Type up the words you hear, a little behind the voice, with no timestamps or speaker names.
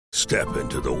Step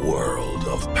into the world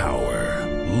of power,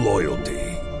 loyalty,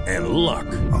 and luck.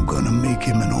 I'm gonna make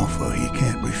him an offer he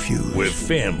can't refuse. With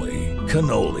family,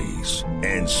 cannolis,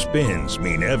 and spins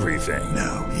mean everything.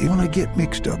 Now, you wanna get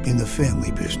mixed up in the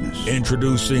family business.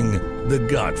 Introducing The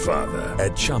Godfather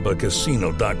at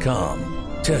ChumbaCasino.com.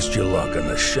 Test your luck in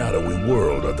the shadowy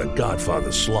world of The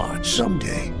Godfather slot.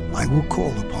 Someday, I will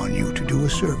call upon you to do a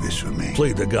service for me.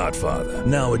 Play The Godfather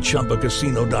now at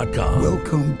ChumbaCasino.com.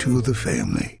 Welcome to the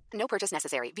family. No purchase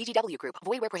necessary. VGW Group.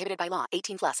 Void where prohibited by law.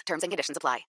 18 plus. Terms and conditions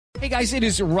apply. Hey guys, it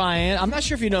is Ryan. I'm not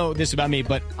sure if you know this about me,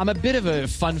 but I'm a bit of a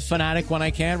fun fanatic when I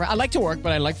can. I like to work,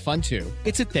 but I like fun too.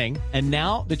 It's a thing. And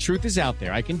now the truth is out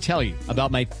there. I can tell you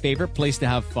about my favorite place to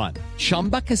have fun.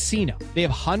 Chumba Casino. They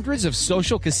have hundreds of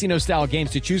social casino style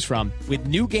games to choose from with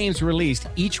new games released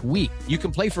each week. You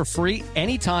can play for free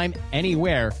anytime,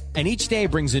 anywhere. And each day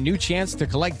brings a new chance to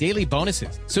collect daily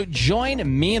bonuses. So join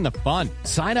me in the fun.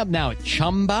 Sign up now at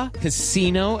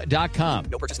ChumbaCasino.com.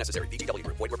 No purchase necessary. VGW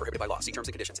Group. Void where prohibited by law. See terms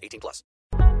and conditions. 18 plus.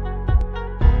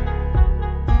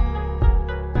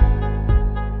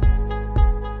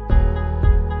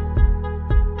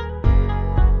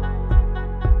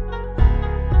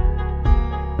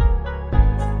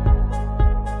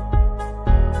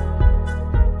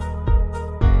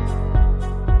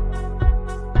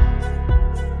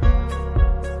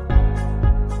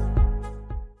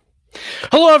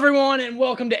 Hello, everyone, and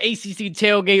welcome to ACC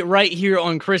Tailgate right here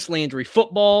on Chris Landry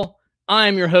Football. I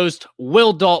am your host,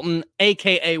 Will Dalton,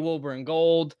 a.k.a. Wilbur and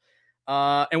Gold,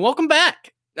 and welcome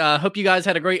back. Hope you guys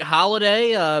had a great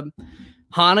holiday,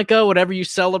 Hanukkah, whatever you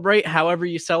celebrate, however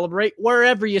you celebrate,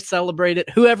 wherever you celebrate it,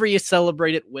 whoever you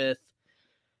celebrate it with.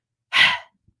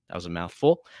 That was a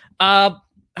mouthful. Hope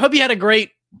you had a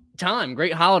great time,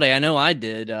 great holiday. I know I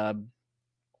did.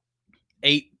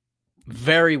 Ate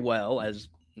very well, as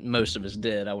most of us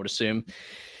did, I would assume.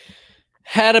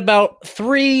 Had about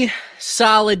 3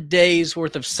 solid days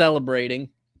worth of celebrating.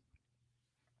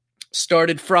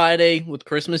 Started Friday with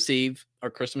Christmas Eve, our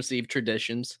Christmas Eve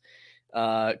traditions.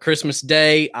 Christmas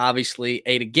Day, obviously,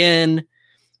 ate again.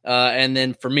 And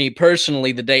then for me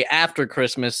personally, the day after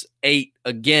Christmas, ate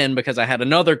again because I had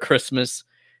another Christmas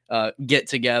get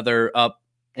together up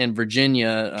in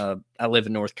Virginia. I live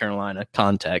in North Carolina,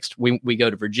 context. We go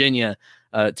to Virginia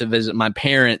to visit my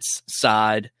parents'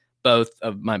 side. Both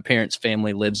of my parents'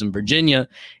 family lives in Virginia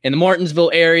in the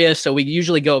Martinsville area. So we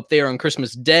usually go up there on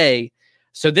Christmas Day.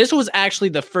 So this was actually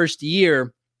the first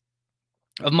year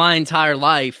of my entire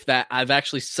life that I've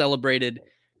actually celebrated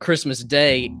Christmas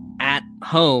Day at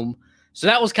home. So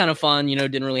that was kind of fun,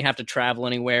 didn't really have to travel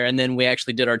anywhere. And then we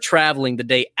actually did our traveling the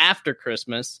day after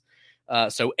Christmas.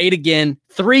 So ate again,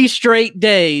 3 straight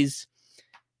days.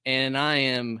 And I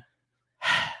am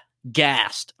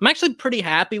gassed. I'm actually pretty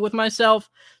happy with myself.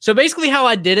 So basically how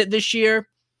I did it this year,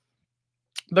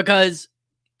 because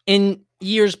in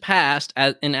years past,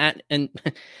 in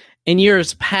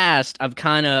years past, I've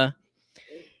kind of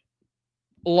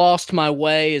lost my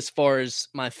way as far as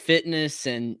my fitness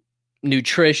and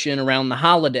nutrition around the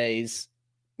holidays.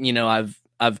 I've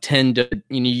tend to,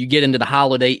 you get into the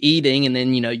holiday eating and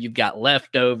then, you've got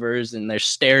leftovers and they're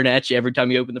staring at you every time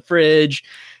you open the fridge.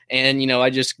 And, I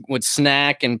just would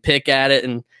snack and pick at it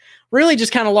and really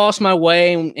just kind of lost my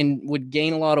way and would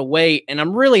gain a lot of weight. And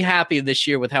I'm really happy this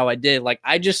year with how I did. Like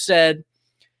I just said,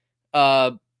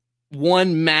 1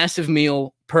 massive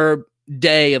meal per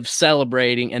day of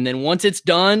celebrating. And then once it's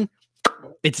done,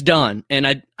 it's done. And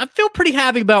I feel pretty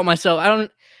happy about myself. I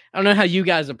don't know how you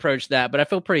guys approach that, but I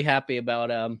feel pretty happy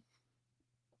about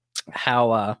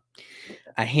how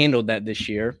I handled that this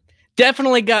year.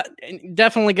 Definitely got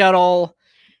all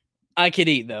I could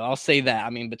eat, though. I'll say that. I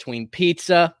mean, between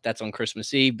pizza, that's on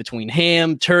Christmas Eve, between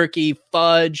ham, turkey,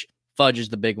 fudge. Fudge is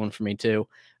the big one for me, too.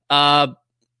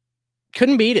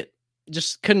 Couldn't beat it.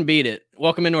 Just couldn't beat it.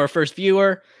 Welcome into our first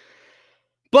viewer.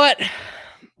 But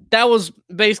that was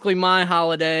basically my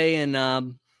holiday,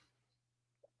 and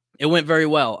it went very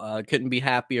well. Couldn't be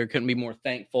happier. Couldn't be more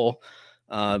thankful.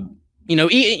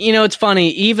 It's funny.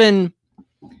 Even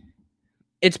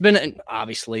it's been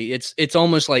obviously it's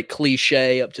almost like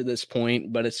cliche up to this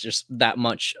point, but it's just that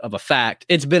much of a fact.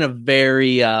 It's been a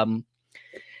very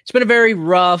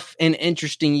rough and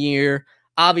interesting year.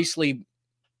 Obviously,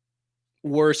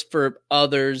 worse for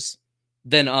others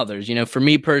than others. For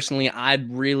me personally, I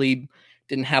really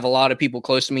didn't have a lot of people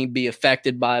close to me be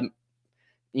affected by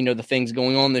the things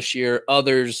going on this year.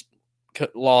 Others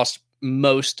lost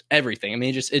most everything. I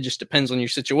mean, it just depends on your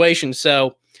situation.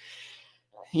 So,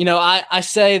 I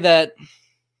say that,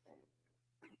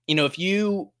 if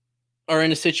you are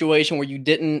in a situation where you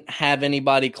didn't have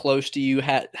anybody close to you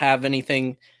have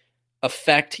anything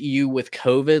affect you with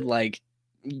COVID, like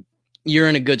you're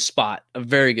in a good spot, a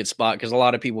very good spot, because a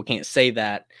lot of people can't say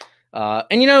that.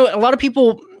 And, a lot of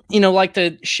people, like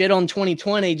to shit on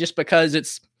 2020 just because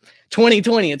it's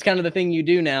 2020. It's kind of the thing you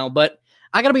do now. But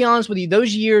I got to be honest with you,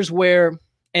 those years where,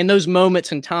 and those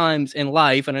moments and times in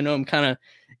life, and I know I'm kind of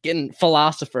getting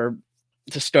philosopher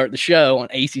to start the show on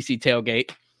ACC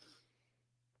Tailgate,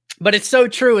 but it's so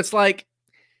true. It's like,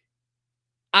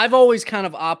 I've always kind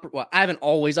of I haven't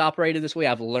always operated this way.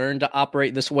 I've learned to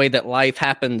operate this way, that life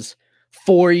happens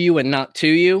for you and not to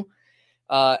you.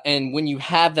 And when you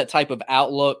have that type of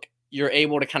outlook, you're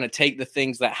able to kind of take the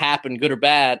things that happen, good or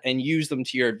bad, and use them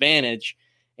to your advantage.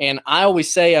 And I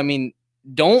always say,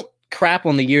 don't crap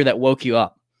on the year that woke you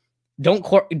up.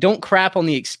 Don't crap on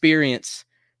the experience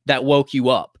that woke you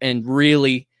up and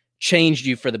really changed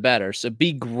you for the better. So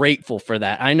be grateful for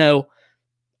that. I know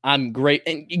I'm great,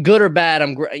 and good or bad.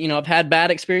 I've had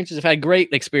bad experiences. I've had great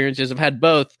experiences. I've had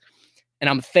both. And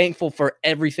I'm thankful for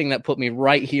everything that put me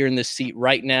right here in this seat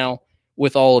right now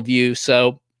with all of you.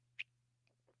 So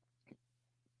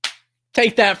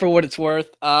take that for what it's worth.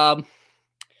 A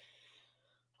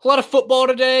lot of football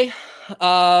today.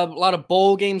 A lot of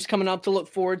bowl games coming up to look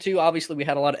forward to. Obviously, we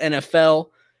had a lot of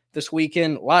NFL this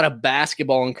weekend. A lot of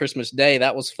basketball on Christmas Day.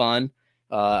 That was fun.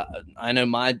 I know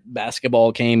my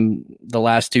basketball came the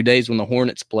last 2 days when the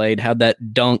Hornets played. How'd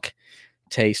that dunk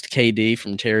taste, KD,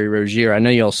 from Terry Rozier? I know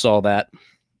y'all saw that.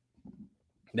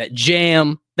 That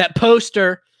jam, that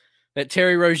poster that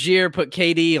Terry Rozier put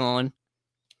KD on.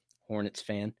 Hornets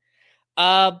fan.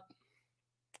 But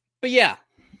yeah,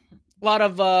 a lot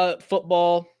of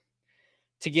football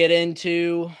to get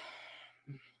into.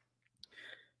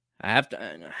 I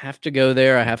have to go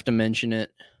there. I have to mention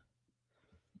it.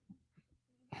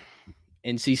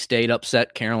 NC State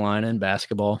upset Carolina in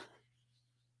basketball.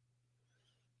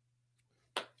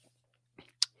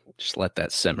 Just let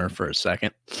that simmer for a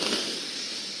second.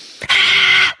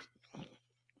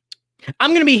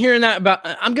 I'm gonna be hearing about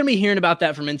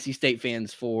that from NC State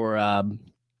fans for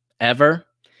ever,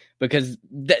 because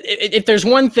if there's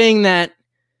one thing that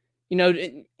UNC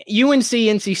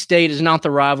NC State is not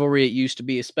the rivalry it used to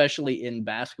be, especially in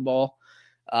basketball.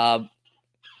 Doesn't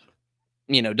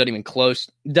even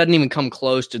come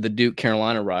close to the Duke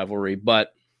Carolina rivalry.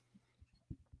 But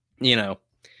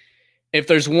if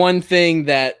there's one thing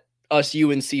that us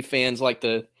UNC fans like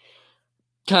to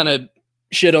kind of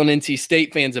shit on NC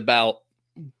State fans about,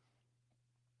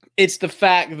 it's the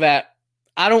fact that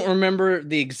I don't remember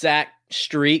the exact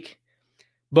streak,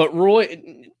 but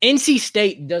NC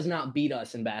State does not beat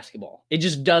us in basketball. It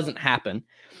just doesn't happen.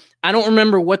 I don't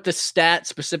remember what the stat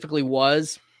specifically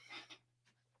was.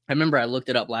 I remember I looked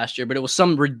it up last year, but it was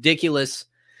some ridiculous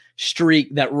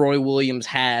streak that Roy Williams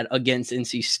had against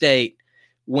NC State,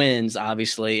 wins,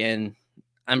 obviously, and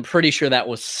I'm pretty sure that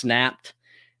was snapped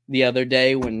the other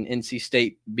day when NC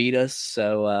State beat us.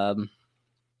 So,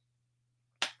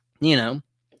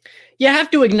 you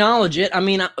have to acknowledge it.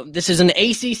 This is an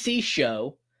ACC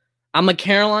show. I'm a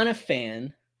Carolina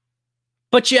fan,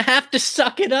 but you have to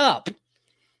suck it up.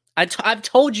 I've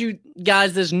told you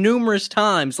guys this numerous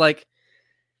times. Like,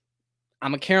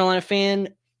 I'm a Carolina fan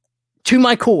to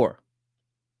my core,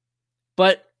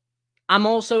 but I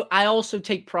also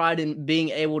take pride in being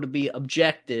able to be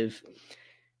objective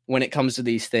when it comes to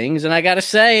these things. And I got to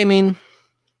say,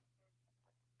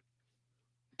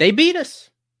 they beat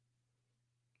us.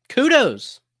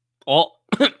 Kudos.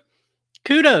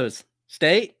 Kudos.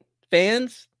 State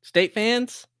fans.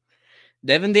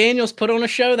 Devin Daniels put on a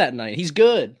show that night. He's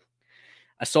good.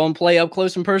 I saw him play up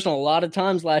close and personal a lot of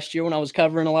times last year when I was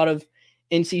covering a lot of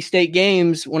NC State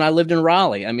games when I lived in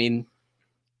Raleigh.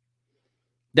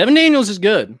 Devin Daniels is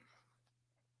good.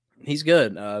 He's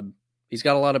good. He's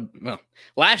got a lot of,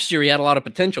 last year he had a lot of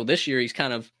potential. This year he's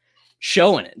kind of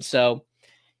showing it. So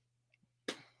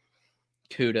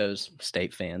kudos,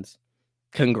 State fans.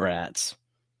 Congrats.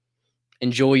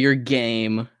 Enjoy your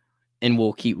game, and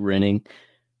we'll keep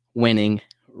winning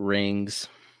rings.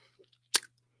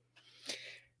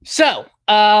 So,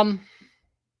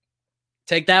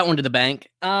 take that one to the bank.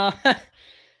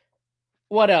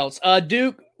 What else?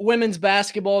 Duke women's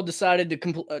basketball decided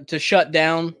to shut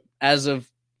down as of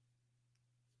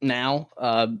now.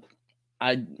 For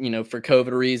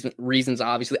COVID reasons,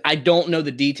 obviously. I don't know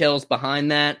the details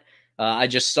behind that. I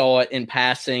just saw it in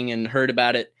passing and heard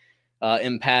about it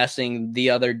in passing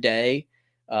the other day.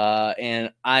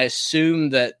 And I assume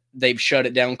that they've shut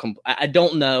it down. I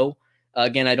don't know.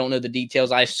 Again, I don't know the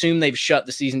details. I assume they've shut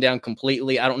the season down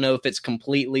completely. I don't know if it's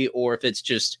completely or if it's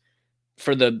just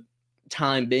for the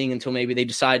time being until maybe they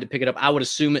decide to pick it up. I would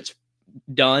assume it's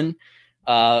done.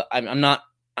 I'm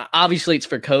obviously it's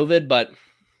for COVID, but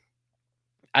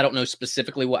I don't know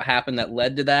specifically what happened that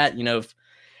led to that.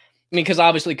 Because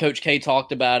obviously Coach K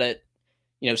talked about it,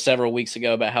 several weeks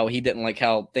ago about how he didn't like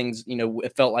how things,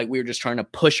 it felt like we were just trying to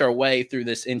push our way through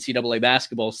this NCAA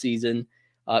basketball season.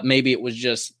 Maybe it was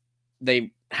just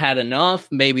they had enough.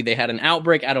 Maybe they had an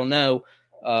outbreak. I don't know.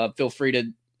 Feel free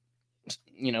to,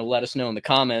 let us know in the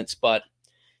comments. But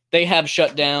they have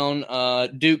shut down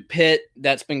Duke Pitt.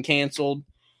 That's been canceled.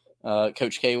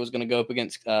 Coach K was going to go up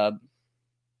against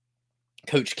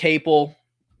Coach Capel,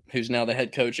 who's now the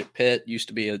head coach at Pitt, used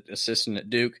to be an assistant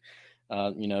at Duke.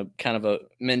 Kind of a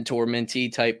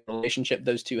mentor-mentee type relationship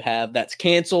those two have. That's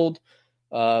canceled.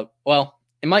 Well,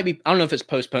 it might be, I don't know if it's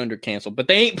postponed or canceled, but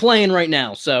they ain't playing right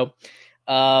now. So,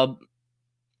 also,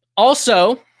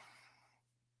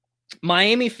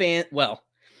 Miami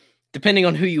depending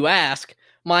on who you ask,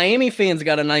 Miami fans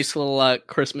got a nice little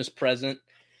Christmas present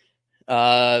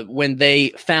when they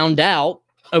found out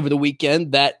over the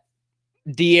weekend that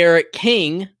D'Eriq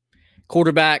King,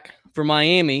 quarterback for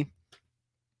Miami,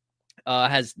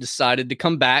 has decided to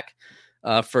come back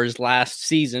for his last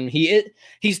season.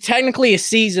 He's technically a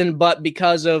season, but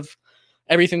because of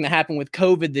everything that happened with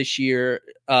COVID this year,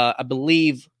 I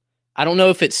believe, I don't know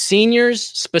if it's seniors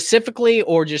specifically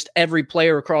or just every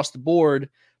player across the board,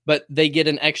 but they get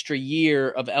an extra year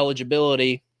of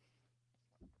eligibility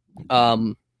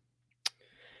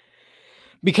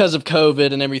because of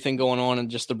COVID and everything going on and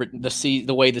just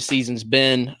the way the season's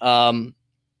been. I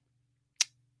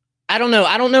don't know.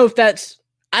 I don't know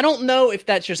if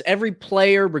that's just every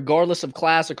player, regardless of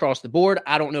class across the board.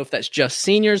 I don't know if that's just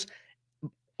seniors,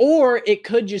 or it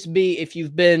could just be if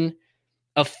you've been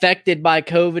affected by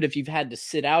COVID, if you've had to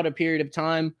sit out a period of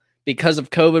time because of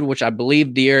COVID, which I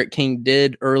believe D'Eriq King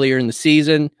did earlier in the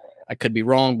season. I could be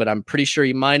wrong, but I'm pretty sure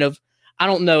he might have. I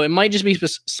don't know. It might just be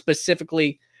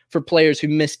specifically for players who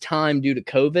missed time due to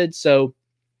COVID. So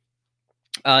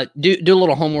do a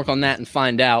little homework on that and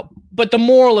find out. But the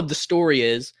moral of the story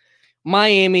is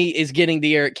Miami is getting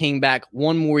D'Eriq King back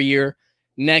one more year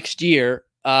next year.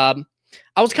 I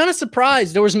was kind of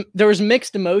surprised. There was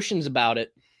mixed emotions about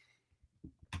it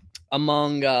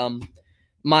among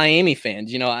Miami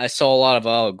fans. I saw a lot of,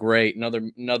 oh, great,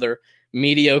 another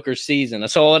mediocre season. I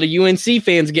saw a lot of UNC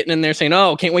fans getting in there saying,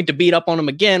 oh, can't wait to beat up on them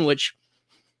again, which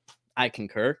I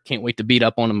concur. Can't wait to beat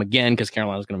up on them again because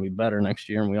Carolina's going to be better next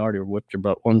year, and we already whipped your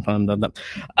butt one time.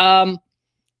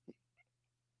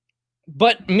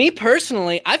 But me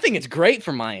personally, I think it's great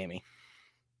for Miami.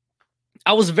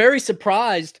 I was very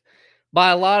surprised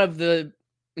by a lot of the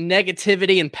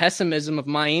negativity and pessimism of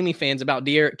Miami fans about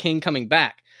D'Eriq King coming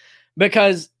back,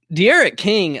 because D'Eriq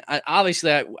King,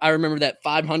 obviously, I remember that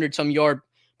 500-some yard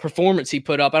performance he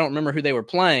put up. I don't remember who they were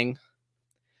playing.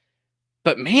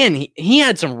 But, man, he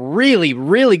had some really,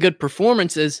 really good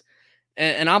performances.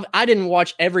 And I didn't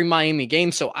watch every Miami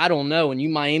game, so I don't know. And you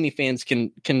Miami fans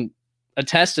can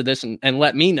attest to this and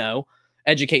let me know,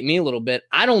 educate me a little bit.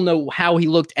 I don't know how he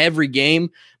looked every game,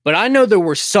 but I know there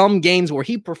were some games where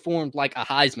he performed like a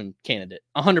Heisman candidate,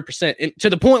 100%. And to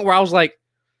the point where I was like,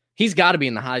 he's got to be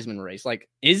in the Heisman race. Like,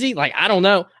 is he? Like, I don't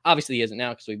know. Obviously, he isn't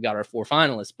now because we've got our 4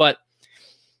 finalists. But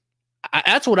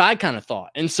that's what I kind of thought.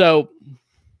 And so,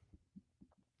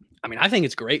 I mean, I think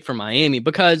it's great for Miami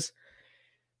because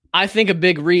I think a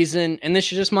big reason, and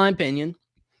this is just my opinion,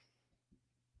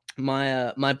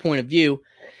 my point of view,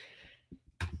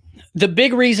 the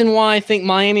big reason why I think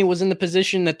Miami was in the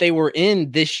position that they were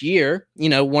in this year,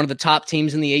 one of the top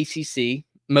teams in the ACC,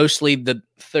 mostly the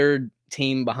third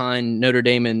team behind Notre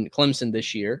Dame and Clemson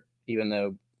this year, even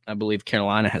though I believe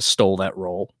Carolina has stole that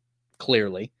role,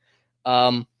 clearly.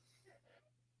 I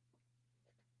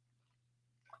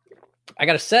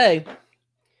got to say,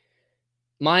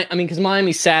 because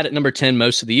Miami sat at number 10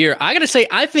 most of the year, I got to say,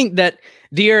 I think that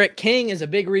D'Eriq King is a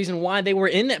big reason why they were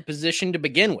in that position to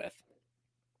begin with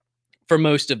for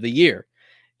most of the year.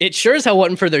 It sure as hell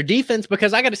wasn't for their defense,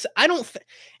 because I got to say, and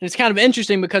it's kind of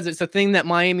interesting because it's a thing that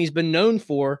Miami's been known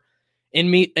for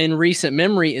in recent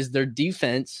memory is their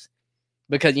defense,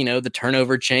 because, the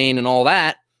turnover chain and all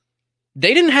that.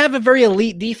 They didn't have a very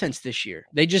elite defense this year.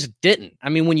 They just didn't. I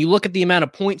mean, when you look at the amount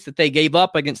of points that they gave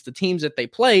up against the teams that they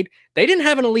played, they didn't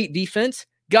have an elite defense.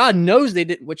 God knows they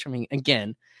didn't, which, I mean,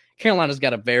 again, Carolina's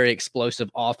got a very explosive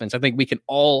offense. I think we can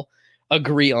all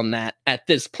agree on that at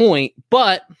this point,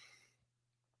 but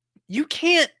you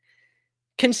can't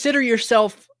consider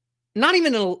yourself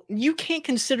you can't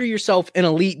consider yourself an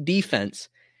elite defense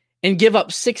and give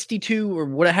up 62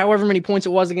 or however many points it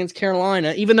was against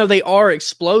Carolina, even though they are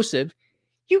explosive.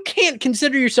 You can't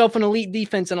consider yourself an elite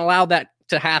defense and allow that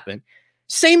to happen.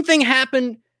 Same thing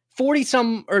happened 40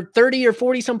 some or 30 or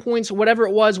 40 some points, whatever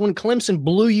it was, when Clemson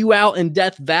blew you out in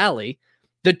Death Valley,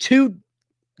 the two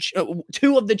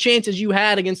of the chances you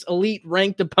had against elite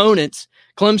ranked opponents,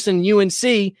 Clemson,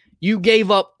 UNC, you gave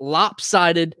up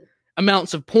lopsided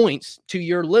amounts of points to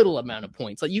your little amount of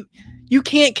points. Like you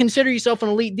can't consider yourself an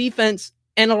elite defense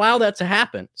and allow that to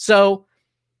happen. So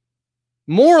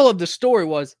moral of the story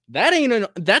was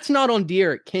that's not on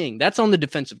D'Eriq King. That's on the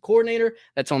defensive coordinator.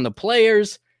 That's on the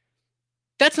players.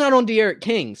 That's not on D'Eriq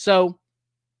King. So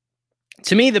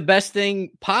to me, the best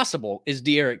thing possible is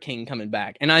D'Eriq King coming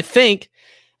back. And I think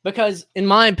because in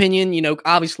my opinion,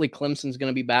 obviously Clemson's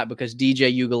going to be back because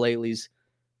DJ Uiagalelei's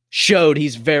showed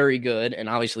he's very good. And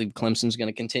obviously Clemson's going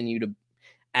to continue to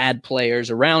add players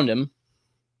around him.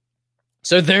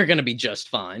 So they're going to be just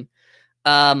fine.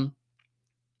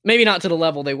 Maybe not to the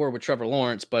level they were with Trevor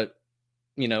Lawrence, but,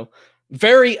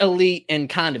 very elite and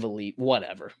kind of elite,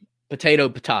 whatever.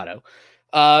 Potato.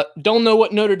 Don't know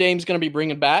what Notre Dame's going to be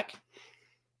bringing back.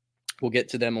 We'll get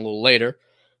to them a little later.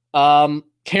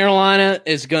 Carolina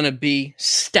is going to be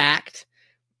stacked.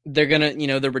 They're going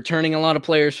to, they're returning a lot of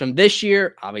players from this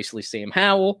year. Obviously, Sam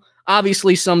Howell.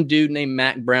 Obviously, some dude named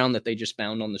Mac Brown that they just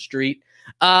found on the street.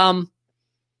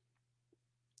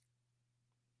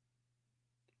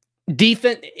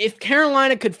 Defense. If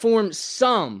Carolina could form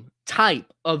some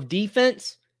type of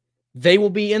defense, they will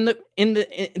be in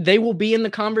the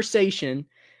conversation,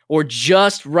 or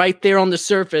just right there on the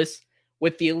surface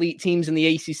with the elite teams in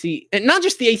the ACC, and not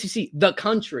just the ACC, the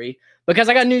country. Because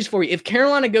I got news for you: if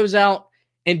Carolina goes out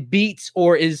and beats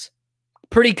or is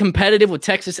pretty competitive with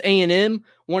Texas A&M,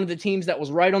 one of the teams that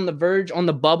was right on the verge, on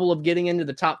the bubble of getting into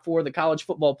the top 4 of the college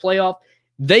football playoff,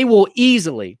 they will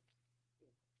easily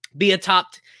be a top.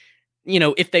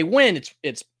 If they win,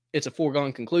 it's a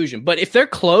foregone conclusion. But if they're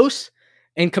close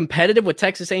and competitive with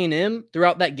Texas A&M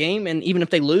throughout that game, and even if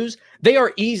they lose, they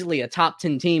are easily a top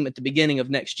 10 team at the beginning of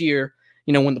next year,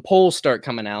 when the polls start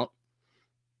coming out.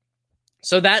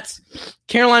 So that's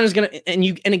Carolina's going to, and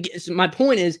again, my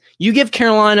point is, you give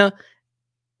Carolina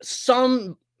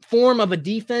some form of a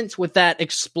defense with that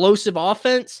explosive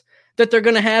offense that they're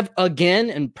going to have again,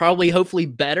 and probably hopefully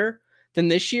better than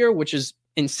this year, which is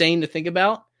insane to think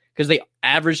about because they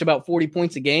averaged about 40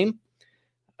 points a game.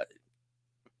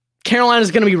 Carolina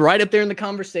is going to be right up there in the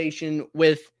conversation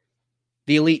with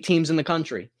the elite teams in the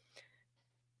country.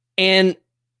 And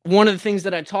one of the things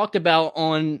that I talked about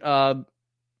on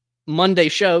Monday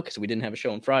show, because we didn't have a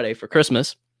show on Friday for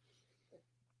Christmas,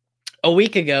 a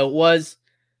week ago, was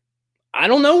I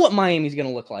don't know what Miami's going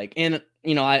to look like. And,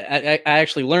 I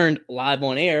actually learned live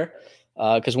on air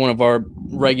because one of our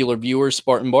regular viewers,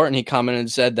 Spartan Barton, he commented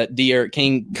and said that D'Eriq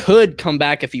King could come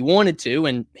back if he wanted to,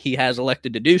 and he has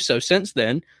elected to do so since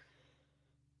then.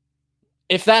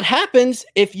 If that happens,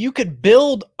 if you could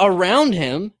build around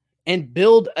him and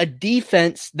build a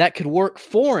defense that could work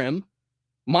for him,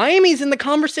 Miami's in the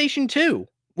conversation too,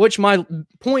 which my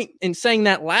point in saying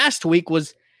that last week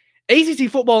was ACC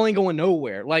football ain't going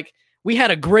nowhere. Like, we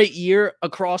had a great year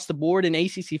across the board in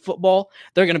ACC football.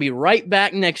 They're going to be right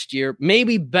back next year,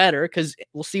 maybe better, because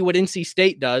we'll see what NC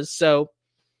State does. So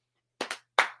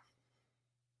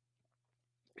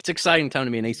it's an exciting time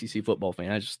to be an ACC football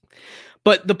fan.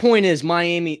 But the point is,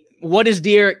 Miami, what does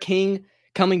D'Eriq King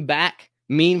coming back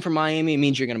mean for Miami? It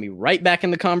means you're going to be right back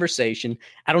in the conversation.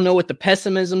 I don't know what the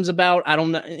pessimism's about. I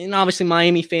don't know. And obviously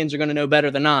Miami fans are going to know better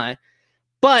than I.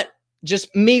 But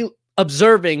just me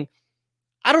observing,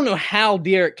 I don't know how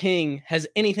D'Eriq King has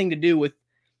anything to do with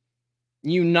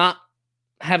you not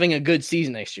having a good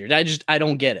season next year. I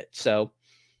don't get it. So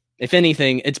if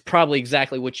anything, it's probably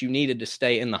exactly what you needed to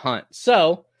stay in the hunt.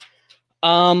 So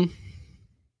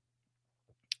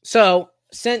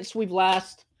since we've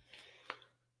last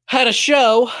had a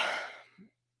show,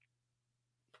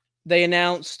 they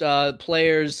announced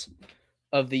players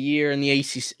of the year in the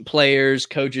ACC, players,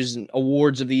 coaches, and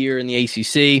awards of the year in the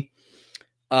ACC.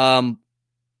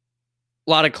 A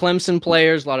lot of Clemson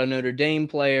players, a lot of Notre Dame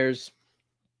players,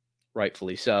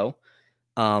 rightfully so.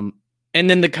 And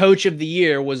then the coach of the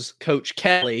year was Coach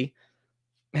Kelly,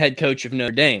 head coach of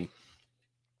Notre Dame,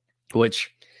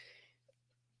 which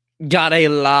got a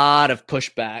lot of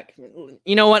pushback.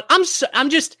 You know what? I've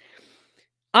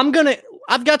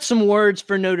got some words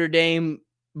for Notre Dame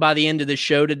by the end of the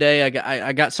show today.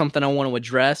 I got something I want to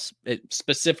address,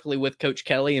 specifically with Coach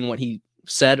Kelly and what he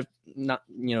said,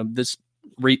 this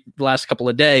last couple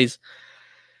of days.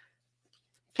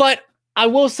 But I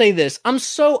will say this. I'm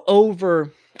so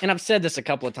over, and I've said this a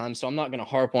couple of times, so I'm not going to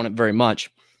harp on it very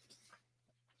much.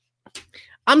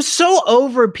 I'm so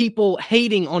over people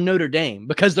hating on Notre Dame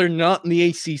because they're not in the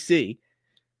ACC.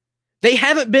 They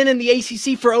haven't been in the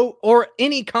ACC or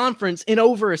any conference in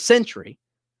over a century.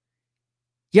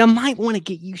 You might want to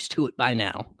get used to it by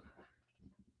now.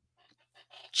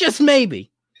 Just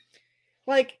maybe.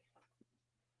 Like,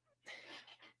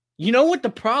 you know what the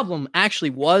problem actually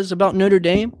was about Notre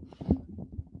Dame?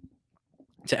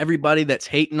 To everybody that's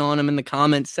hating on them in the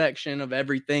comments section of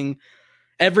everything,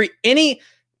 any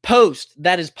post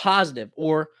that is positive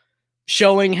or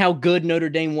showing how good Notre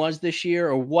Dame was this year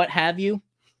or what have you,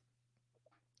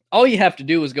 all you have to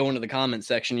do is go into the comment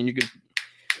section and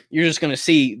you're just going to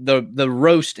see the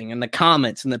roasting and the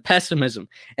comments and the pessimism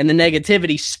and the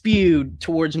negativity spewed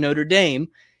towards Notre Dame,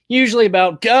 usually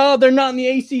about, oh, they're not in the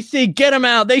ACC, get them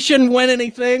out, they shouldn't win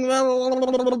anything.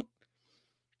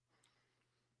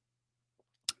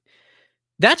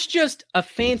 That's just a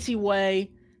fancy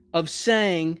way of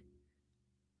saying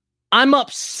I'm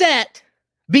upset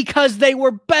because they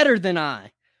were better than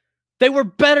I. They were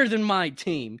better than my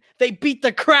team. They beat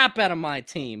the crap out of my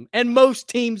team and most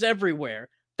teams everywhere.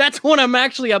 That's what I'm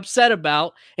actually upset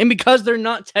about. And because they're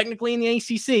not technically in the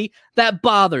ACC, that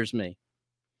bothers me.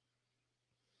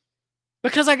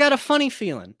 Because I got a funny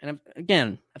feeling. And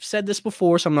I've said this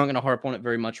before, so I'm not going to harp on it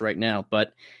very much right now.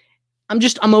 But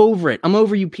I'm over it. I'm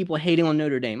over you people hating on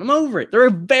Notre Dame. I'm over it. They're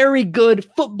a very good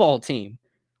football team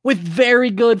with very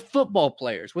good football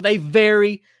players, with a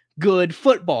very good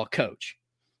football coach.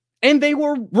 And they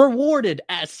were rewarded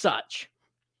as such.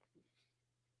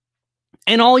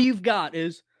 And all you've got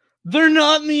is, they're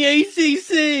not in the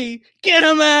ACC. Get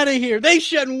them out of here. They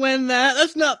shouldn't win that.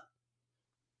 That's not.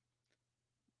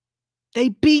 They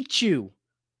beat you.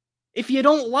 If you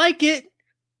don't like it,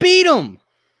 beat them.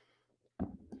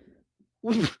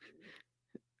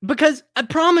 Because I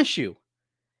promise you,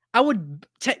 I would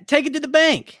take it to the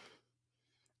bank.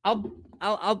 I'm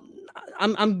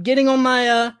getting on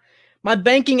my my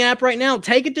banking app right now.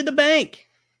 Take it to the bank.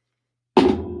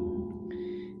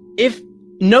 If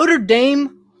Notre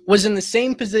Dame was in the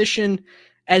same position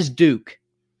as Duke,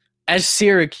 as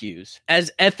Syracuse,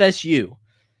 as FSU.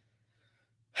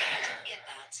 Get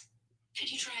that.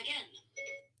 Could you try again?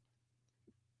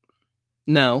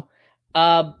 No.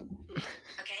 Okay.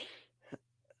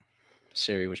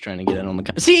 Siri was trying to get in on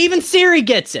the... See, even Siri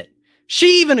gets it.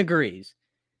 She even agrees.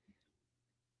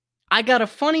 I got a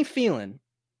funny feeling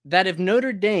that if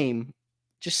Notre Dame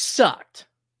just sucked,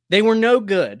 they were no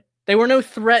good, they were no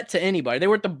threat to anybody. They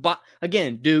were at the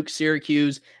again, Duke,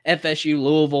 Syracuse, FSU,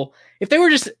 Louisville. If they were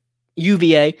just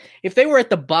UVA, if they were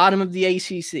at the bottom of the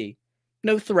ACC,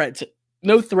 no threat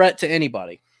to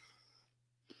anybody.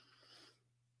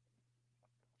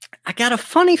 I got a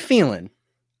funny feeling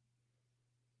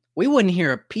we wouldn't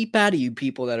hear a peep out of you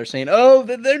people that are saying, "Oh,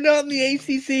 they're not in the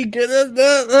ACC."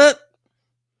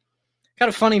 Got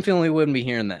a funny feeling we wouldn't be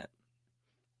hearing that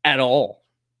at all.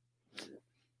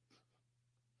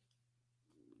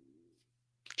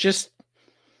 Just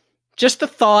a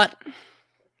thought.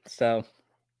 So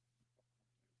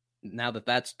now that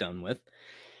that's done with,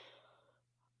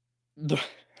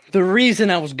 the reason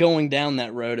I was going down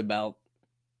that road about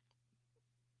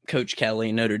Coach Kelly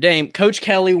and Notre Dame, Coach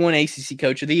Kelly won ACC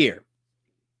Coach of the Year.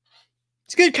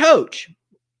 He's a good coach.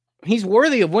 He's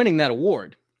worthy of winning that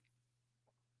award.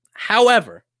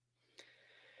 However,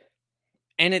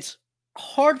 and it's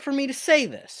hard for me to say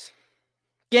this,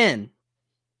 again,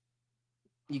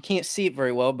 you can't see it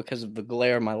very well because of the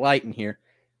glare of my light in here.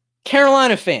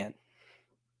 Carolina fan.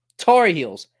 Tar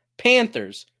Heels.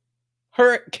 Panthers.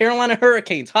 Carolina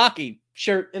Hurricanes. Hockey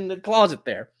shirt in the closet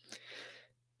there.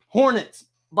 Hornets.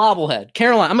 Bobblehead.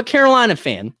 Carolina. I'm a Carolina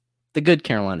fan. The good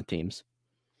Carolina teams.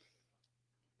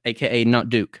 AKA not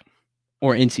Duke.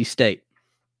 Or NC State.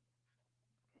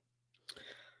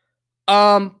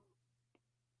 I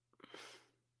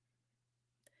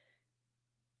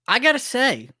gotta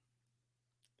say,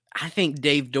 I think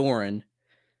Dave Doran,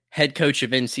 head coach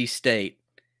of NC State,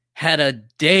 had a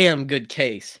damn good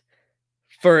case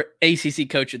for ACC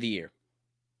Coach of the Year.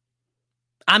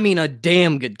 I mean, a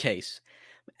damn good case.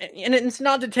 And it's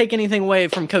not to take anything away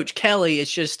from Coach Kelly.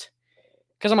 It's just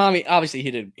because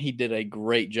obviously he did a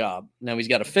great job. Now he's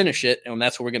got to finish it, and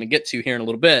that's what we're going to get to here in a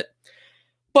little bit.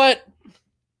 But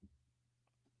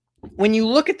when you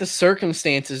look at the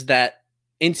circumstances that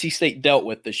NC State dealt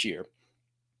with this year,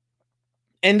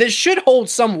 and this should hold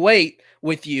some weight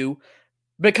with you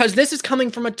because this is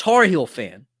coming from a Tar Heel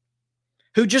fan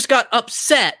who just got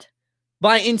upset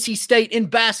by NC State in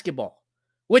basketball,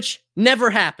 which never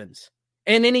happens.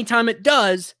 And anytime it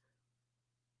does,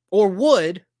 or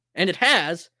would, and it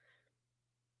has,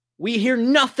 we hear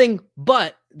nothing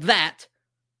but that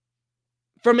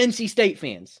from NC State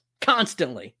fans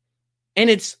constantly. And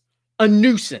it's a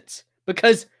nuisance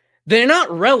because They're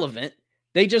not relevant.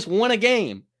 They just won a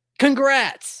game.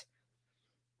 Congrats.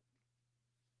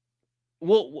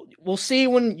 We'll see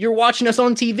when you're watching us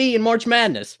on TV in March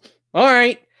Madness. All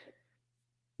right.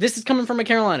 This is coming from a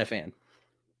Carolina fan.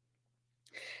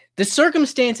 The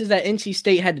circumstances that NC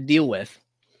State had to deal with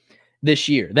this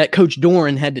year, that Coach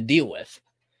Doeren had to deal with.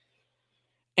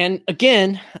 And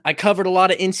again, I covered a lot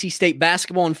of NC State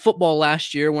basketball and football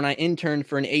last year when I interned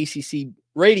for an ACC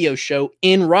radio show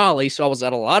in Raleigh. So I was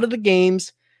at a lot of the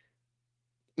games,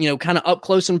 kind of up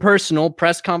close and personal,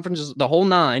 press conferences, the whole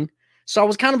nine. So I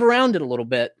was kind of around it a little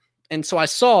bit. And so I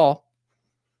saw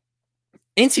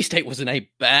NC State was in a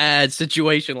bad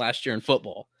situation last year in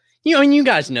football. You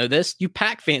guys know this. You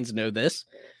Pac fans know this.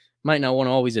 Might not want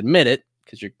to always admit it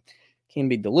because you can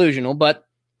be delusional, but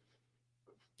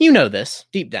you know this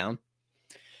deep down.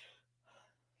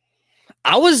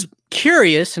 I was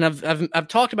curious, and I've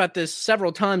talked about this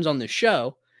several times on the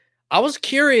show. I was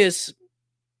curious,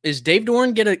 is Dave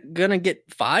Doeren gonna get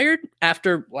fired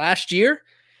after last year?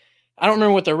 I don't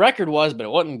remember what the record was, but it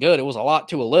wasn't good. It was a lot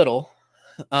to a little.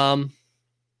 I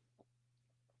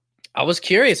was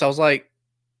curious. I was like,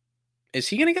 is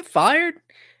he going to get fired?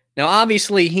 Now,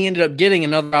 obviously, he ended up getting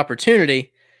another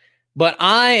opportunity, but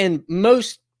I and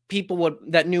most people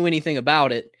that knew anything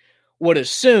about it would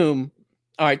assume,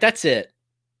 all right, that's it.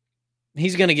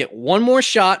 He's going to get one more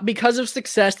shot because of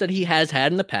success that he has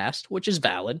had in the past, which is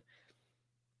valid.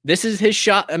 This is his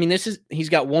shot. I mean, he's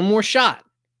got one more shot.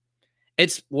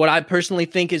 It's what I personally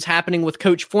think is happening with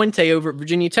Coach Fuente over at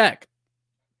Virginia Tech.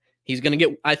 He's going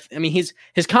to get,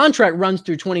 his contract runs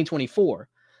through 2024.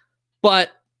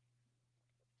 But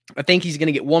I think he's going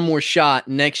to get one more shot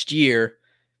next year.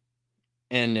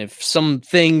 And if some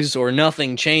things or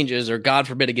nothing changes, or God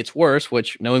forbid it gets worse,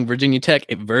 which knowing Virginia Tech,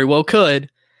 it very well could,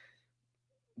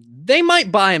 they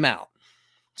might buy him out,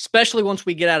 especially once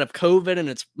we get out of COVID and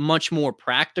it's much more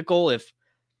practical. If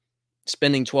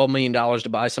spending $12 million to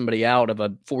buy somebody out of a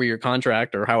 4-year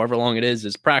contract or however long it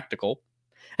is practical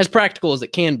as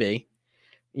it can be,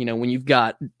 when you've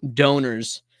got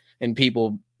donors and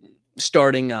people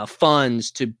starting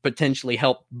funds to potentially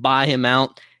help buy him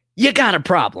out, you got a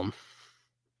problem.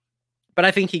 But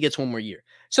I think he gets one more year.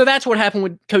 So that's what happened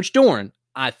with Coach Doeren,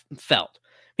 I felt.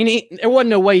 There wasn't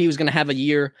no way he was going to have a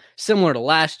year similar to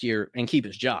last year and keep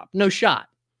his job. No shot.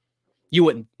 You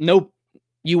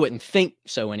wouldn't think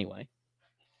so anyway.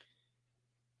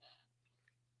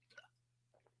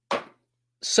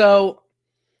 So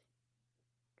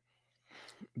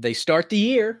they start the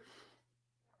year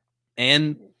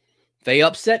and they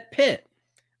upset Pitt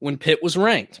when Pitt was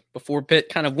ranked, before Pitt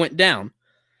kind of went down.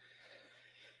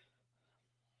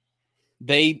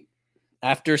 They,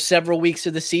 after several weeks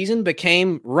of the season,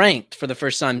 became ranked for the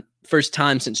first time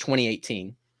since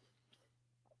 2018.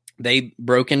 They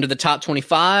broke into the top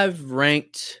 25,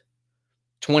 ranked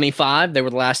 25. They were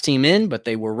the last team in, but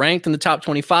they were ranked in the top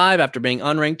 25 after being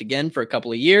unranked again for a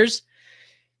couple of years.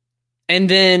 And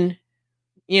then,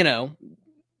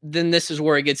 then this is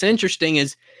where it gets interesting,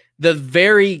 is the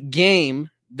very game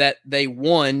that they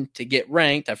won to get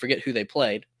ranked, I forget who they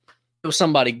played. It was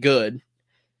somebody good,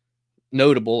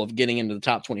 notable of getting into the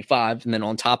top 25. And then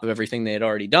on top of everything they had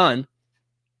already done,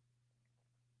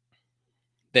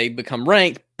 they become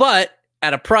ranked, but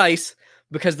at a price,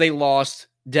 because they lost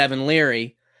Devin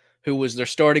Leary, who was their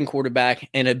starting quarterback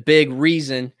and a big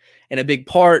reason and a big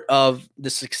part of the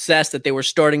success that they were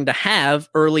starting to have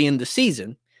early in the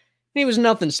season. He was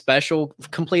nothing special,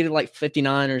 completed like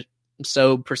 59 or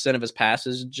so percent of his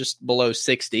passes, just below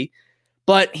 60.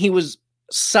 But he was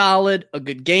solid, a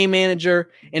good game manager,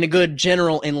 and a good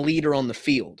general and leader on the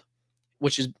field,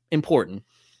 which is important.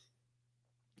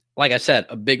 Like I said,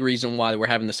 a big reason why they were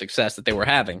having the success that they were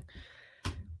having.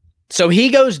 So he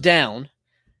goes down,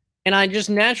 and I just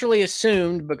naturally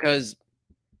assumed, because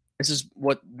this is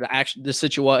what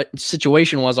the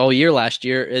situation was all year last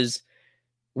year, is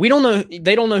we don't know.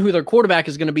 They don't know who their quarterback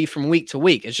is going to be from week to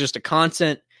week. It's just a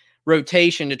constant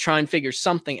rotation to try and figure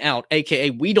something out, aka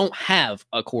we don't have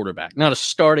a quarterback, not a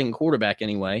starting quarterback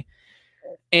anyway.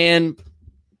 And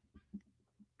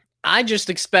I just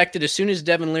expected, as soon as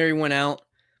Devin Leary went out,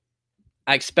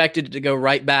 I expected it to go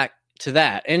right back to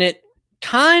that. And it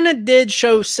kind of did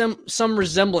show some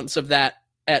resemblance of that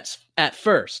at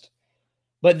first.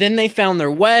 But then they found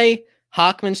their way.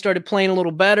 Hockman started playing a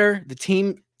little better. The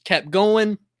team kept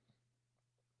going.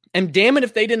 And damn it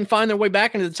if they didn't find their way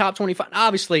back into the top 25.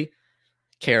 Obviously,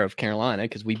 care of Carolina,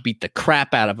 because we beat the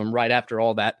crap out of them right after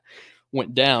all that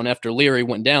went down, after Leary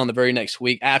went down the very next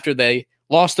week, after they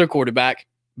lost their quarterback,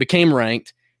 became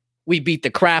ranked. We beat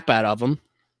the crap out of them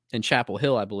in Chapel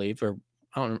Hill, I believe, or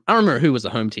I don't remember who was the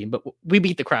home team, but we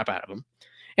beat the crap out of them.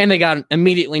 And they got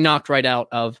immediately knocked right out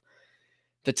of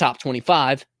the top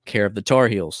 25, care of the Tar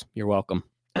Heels. You're welcome.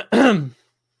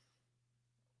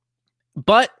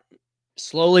 But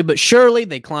slowly but surely,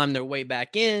 they climbed their way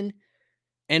back in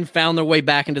and found their way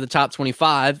back into the top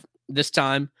 25, this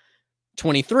time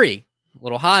 23, a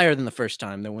little higher than the first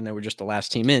time than when they were just the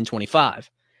last team in, 25.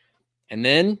 And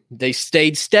then they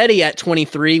stayed steady at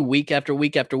 23 week after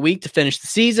week after week to finish the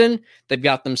season. They've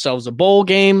got themselves a bowl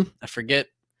game. I forget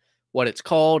what it's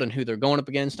called and who they're going up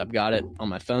against. I've got it on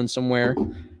my phone somewhere.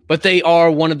 But they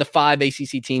are one of the 5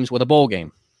 ACC teams with a bowl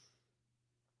game.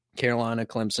 Carolina,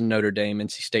 Clemson, Notre Dame,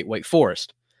 NC State, Wake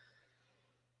Forest.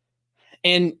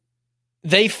 And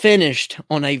they finished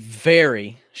on a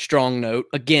very strong note,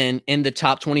 again, in the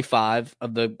top 25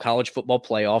 of the college football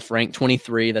playoff, ranked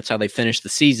 23. That's how they finished the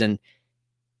season.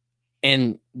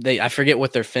 And I forget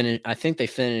what their finish. I think they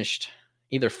finished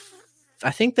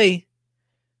I think they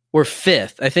were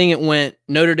 5th. I think it went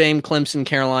Notre Dame, Clemson,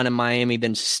 Carolina, Miami,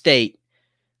 then State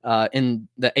in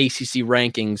the ACC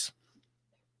rankings.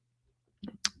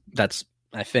 That's,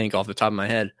 I think, off the top of my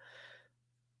head.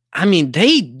 I mean,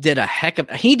 he did a heck of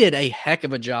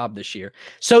a job this year.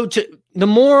 So the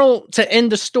moral to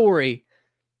end the story,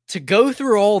 to go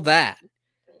through all that,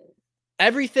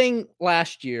 everything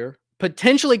last year,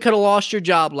 potentially could have lost your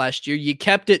job last year. You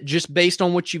kept it just based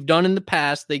on what you've done in the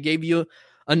past. They gave you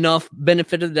enough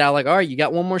benefit of the doubt, like, all right, you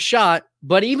got one more shot.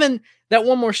 But even that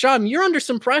one more shot, I mean, you're under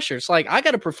some pressure. It's like, I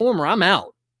got to perform or I'm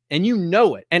out. And you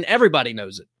know it. And everybody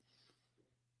knows it.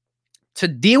 To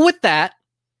deal with that,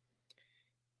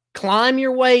 climb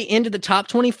your way into the top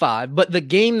 25, but the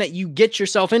game that you get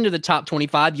yourself into the top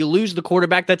 25, you lose the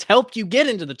quarterback that's helped you get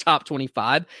into the top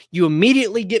 25. You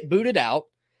immediately get booted out,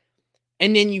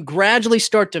 and then you gradually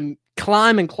start to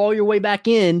climb and claw your way back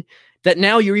in, that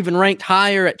now you're even ranked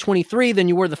higher at 23 than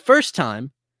you were the first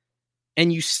time,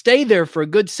 and you stay there for a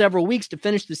good several weeks to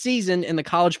finish the season in the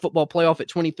college football playoff at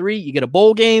 23. You get a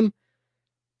bowl game.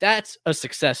 That's a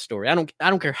success story. I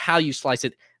don't care how you slice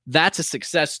it. That's a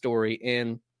success story,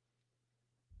 and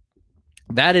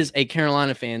that is a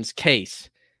Carolina fan's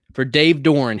case for Dave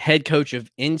Doeren, head coach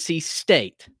of NC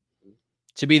State,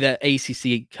 to be the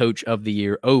ACC coach of the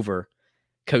year over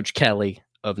Coach Kelly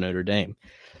of Notre Dame.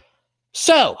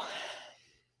 So,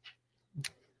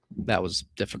 that was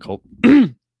difficult.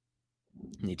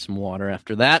 Need some water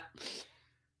after that.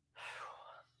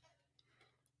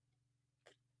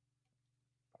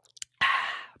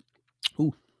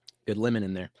 Ooh, good lemon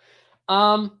in there.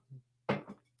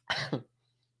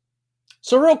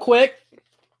 So real quick,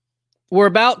 we're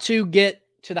about to get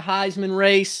to the Heisman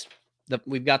race.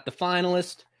 We've got the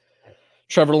finalists,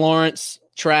 Trevor Lawrence,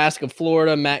 Trask of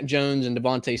Florida, Mac Jones, and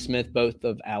Devontae Smith, both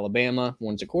of Alabama.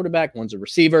 One's a quarterback, one's a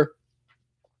receiver.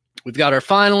 We've got our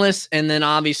finalists, and then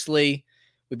obviously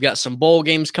we've got some bowl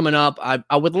games coming up.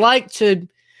 I would like to,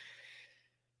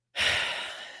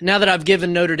 now that I've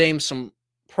given Notre Dame some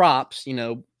props,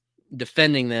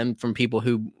 defending them from people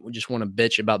who just want to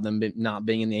bitch about them not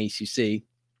being in the ACC,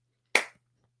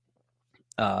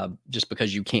 just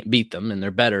because you can't beat them and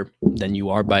they're better than you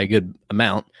are by a good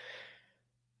amount.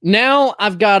 Now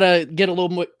I've got to get a little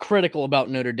bit critical about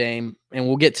Notre Dame, and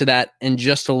we'll get to that in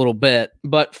just a little bit.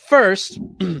 But first,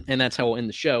 and that's how we'll end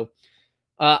the show,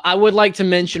 I would like to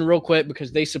mention real quick,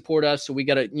 because they support us, so we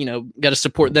got to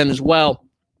support them as well.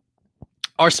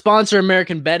 Our sponsor,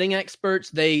 American Betting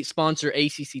Experts, they sponsor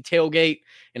ACC Tailgate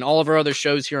and all of our other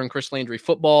shows here on Chris Landry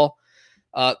Football.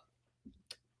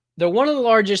 They're one of the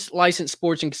largest licensed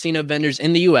sports and casino vendors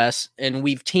in the U.S., and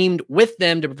we've teamed with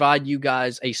them to provide you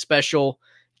guys a special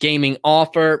gaming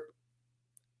offer.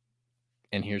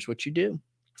 And here's what you do.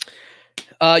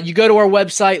 You go to our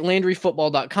website,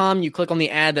 LandryFootball.com. You click on the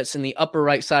ad that's in the upper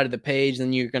right side of the page,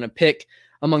 and you're going to pick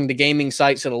among the gaming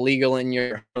sites that are legal in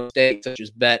your state, such as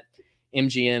Bet,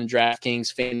 MGM,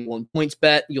 DraftKings, FanDuel, and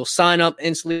PointsBet. You'll sign up,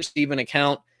 instantly receive an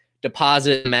account,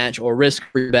 deposit, match, or risk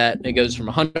for your bet. It goes from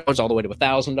 $100 all the way to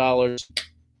 $1,000.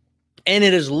 And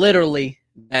it is literally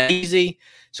that easy.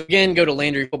 So again, go to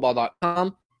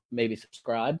LandryFootball.com, maybe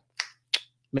subscribe.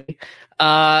 Maybe.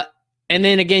 And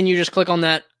then again, you just click on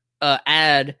that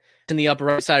ad in the upper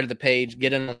right side of the page,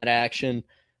 get in on that action,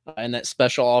 and that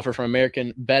special offer from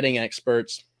American Betting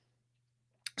Experts.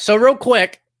 So real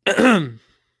quick,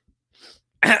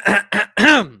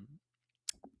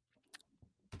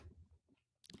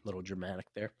 little dramatic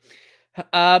there.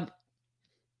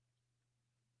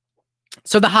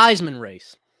 So the Heisman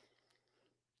race.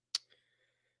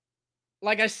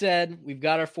 Like I said, we've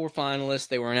got our 4 finalists.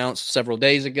 They were announced several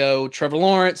days ago. Trevor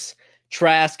Lawrence,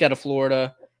 Trask out of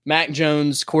Florida, Mac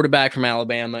Jones, quarterback from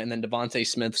Alabama, and then Devontae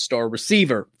Smith, star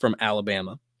receiver from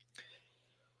Alabama.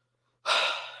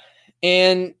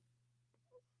 And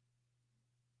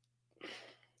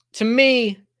to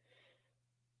me,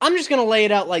 I'm just going to lay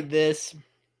it out like this.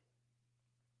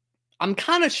 I'm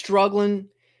kind of struggling.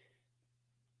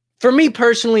 For me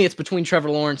personally, it's between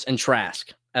Trevor Lawrence and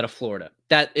Trask out of Florida.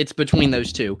 That it's between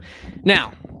those two.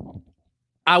 Now,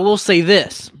 I will say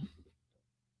this.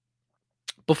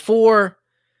 Before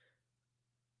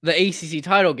the ACC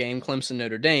title game,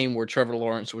 Clemson-Notre Dame, where Trevor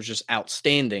Lawrence was just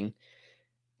outstanding,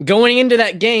 going into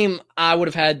that game, I would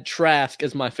have had Trask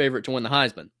as my favorite to win the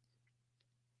Heisman.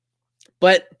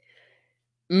 But,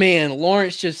 man,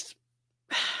 Lawrence just...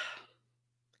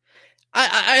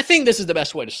 I think this is the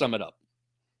best way to sum it up.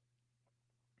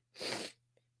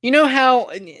 You know how,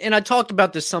 and I talked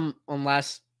about this some on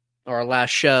our last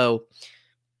show,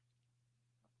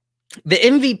 the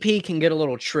MVP can get a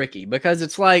little tricky because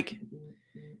it's like,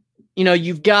 you know,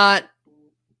 you've got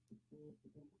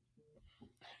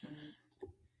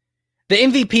the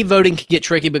MVP voting can get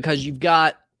tricky because you've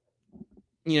got,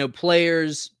 you know,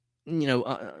 players, you know,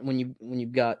 when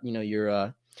you've got, you know,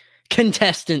 your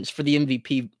contestants for the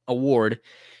MVP award,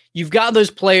 you've got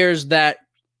those players that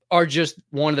are just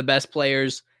one of the best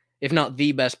players, if not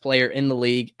the best player in the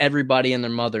league. Everybody and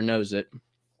their mother knows it.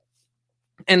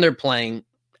 And they're playing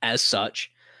as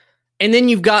such. And then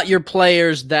you've got your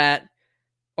players that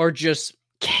are just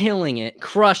killing it,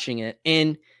 crushing it.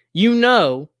 And you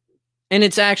know, and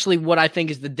it's actually what I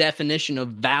think is the definition of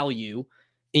value.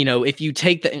 You know, if you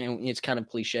take the, and it's kind of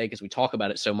cliche because we talk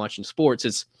about it so much in sports,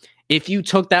 it's if you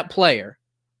took that player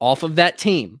off of that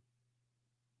team,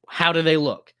 how do they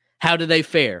look? How do they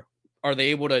fare? Are they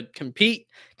able to compete,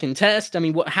 contest? I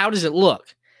mean, how does it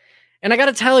look? And I got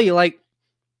to tell you, like,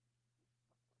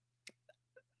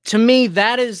 to me,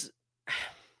 that is,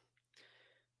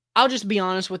 I'll just be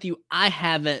honest with you. I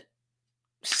haven't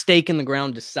stake in the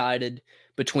ground decided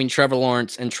between Trevor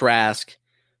Lawrence and Trask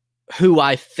who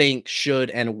I think should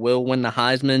and will win the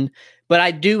Heisman. But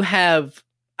I do have,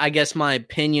 I guess, my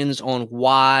opinions on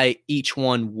why each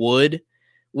one would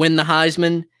win the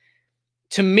Heisman.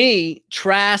 To me,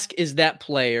 Trask is that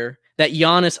player, that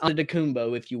Giannis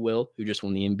Antetokounmpo, if you will, who just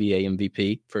won the NBA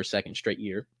MVP for a second straight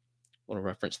year. What a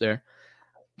reference there.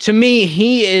 To me,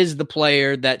 he is the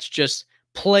player that's just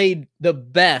played the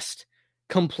best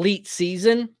complete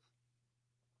season.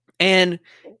 And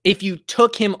if you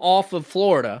took him off of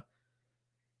Florida,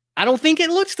 I don't think it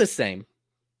looks the same.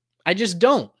 I just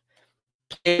don't.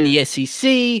 In the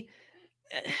SEC,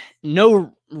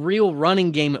 no real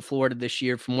running game at Florida this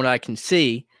year from what I can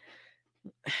see.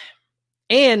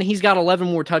 And he's got 11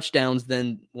 more touchdowns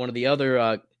than one of the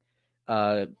other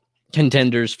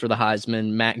contenders for the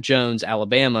Heisman, Mac Jones,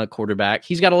 Alabama quarterback.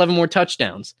 He's got 11 more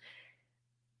touchdowns.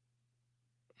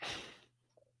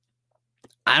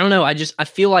 I don't know. I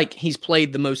feel like he's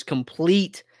played the most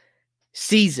complete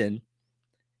season,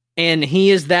 and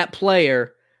he is that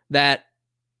player that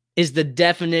is the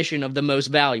definition of the most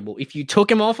valuable. If you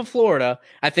took him off of Florida,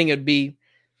 I think it would be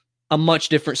a much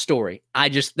different story.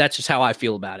 That's just how I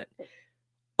feel about it.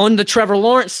 On the Trevor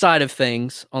Lawrence side of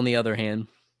things, on the other hand,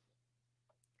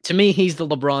 to me, he's the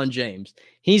LeBron James.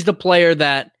 He's the player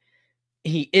that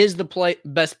he is the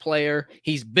best player.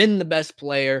 He's been the best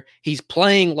player. He's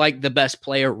playing like the best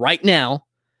player right now.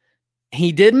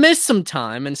 He did miss some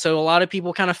time, and so a lot of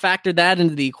people kind of factored that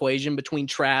into the equation between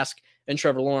Trask and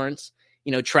Trevor Lawrence.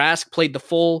 You know, Trask played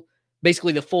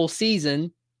basically the full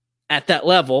season at that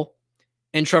level,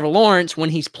 and Trevor Lawrence,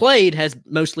 when he's played, has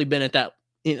mostly been at that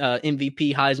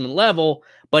MVP Heisman level,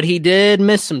 but he did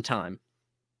miss some time.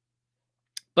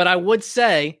 But I would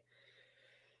say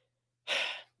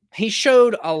he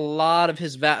showed a lot of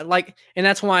his value, and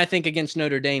that's why I think against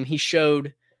Notre Dame, he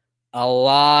showed a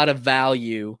lot of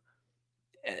value,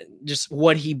 just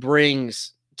what he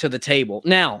brings to the table.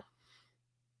 Now,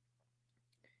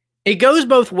 it goes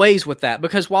both ways with that,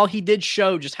 because while he did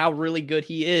show just how really good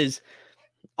he is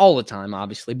all the time,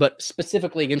 obviously, but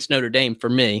specifically against Notre Dame, for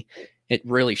me, it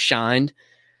really shined.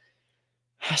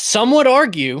 Some would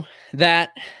argue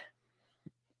that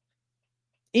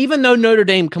even though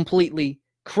Clemson completely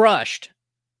crushed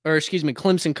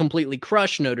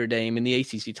Notre Dame in the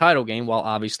ACC title game, while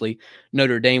obviously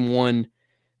Notre Dame won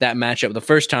that matchup the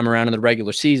first time around in the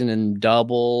regular season in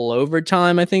double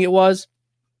overtime, I think it was.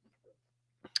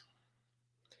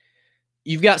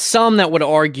 You've got some that would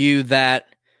argue that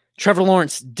Trevor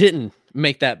Lawrence didn't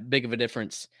make that big of a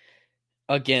difference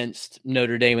against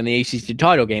Notre Dame in the ACC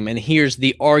title game, and here's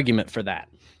the argument for that.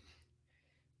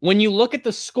 When you look at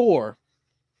the score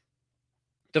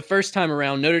the first time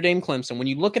around, Notre Dame Clemson, when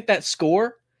you look at that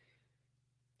score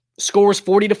was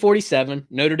 40-47.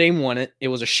 Notre Dame won it. It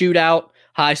was a shootout,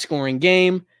 high-scoring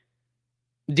game.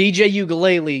 DJ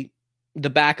Uiagalelei the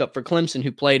backup for Clemson,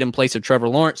 who played in place of Trevor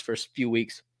Lawrence for a few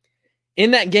weeks,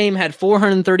 in that game had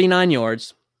 439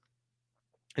 yards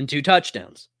and 2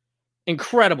 touchdowns.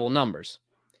 Incredible numbers.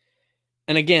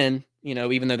 And again,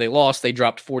 even though they lost, they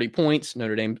dropped 40 points.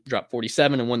 Notre Dame dropped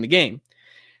 47 and won the game.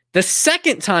 The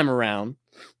second time around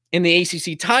in the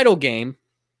ACC title game,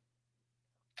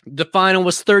 the final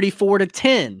was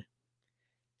 34-10.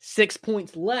 6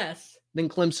 points less than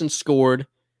Clemson scored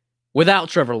without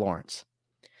Trevor Lawrence.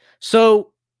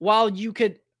 So while you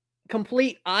could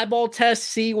complete eyeball test,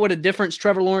 see what a difference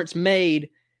Trevor Lawrence made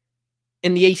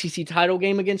in the ACC title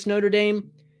game against Notre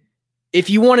Dame, if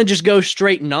you want to just go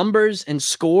straight numbers and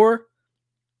score,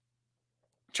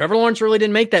 Trevor Lawrence really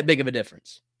didn't make that big of a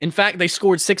difference. In fact, they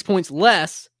scored 6 points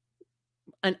less.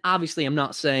 And obviously, I'm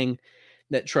not saying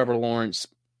that Trevor Lawrence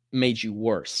made you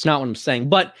worse. It's not what I'm saying.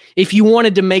 But if you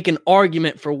wanted to make an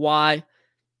argument for why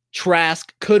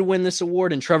Trask could win this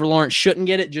award and Trevor Lawrence shouldn't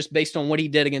get it just based on what he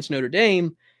did against Notre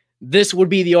Dame, this would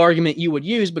be the argument you would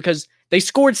use, because they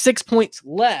scored 6 points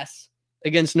less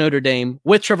against Notre Dame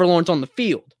with Trevor Lawrence on the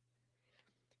field.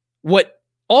 What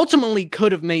ultimately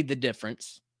could have made the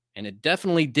difference, and it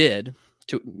definitely did,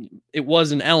 it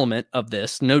was an element of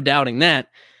this, no doubting that,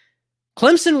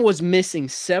 Clemson was missing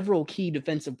several key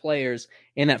defensive players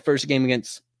in that first game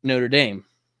against Notre Dame.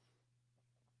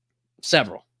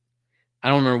 Several. I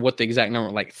don't remember what the exact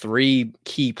number, like 3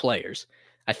 key players,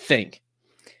 I think.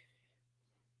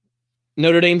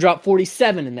 Notre Dame dropped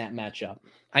 47 in that matchup.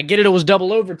 I get it was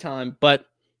double overtime, but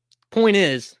point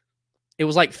is, it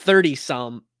was like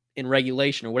 30-some in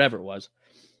regulation or whatever it was.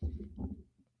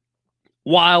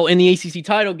 While in the ACC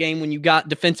title game, when you got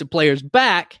defensive players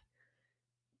back,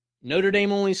 Notre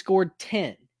Dame only scored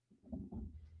 10.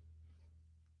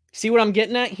 See what I'm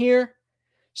getting at here?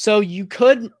 So you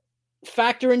could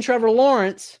factor in Trevor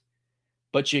Lawrence,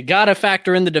 but you got to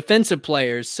factor in the defensive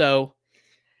players. So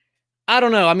I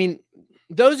don't know. I mean,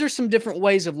 those are some different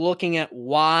ways of looking at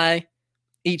why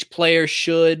each player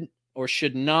should or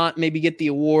should not maybe get the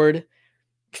award.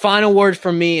 Final word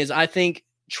from me is I think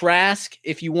Trask,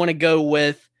 if you want to go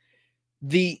with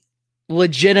the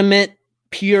legitimate,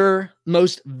 pure,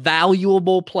 most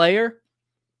valuable player,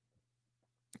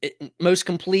 most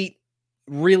complete,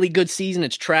 really good season,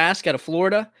 it's Trask out of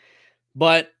Florida.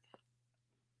 But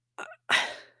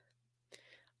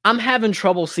I'm having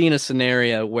trouble seeing a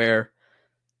scenario where,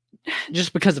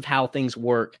 just because of how things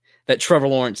work, that Trevor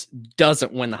Lawrence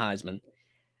doesn't win the Heisman.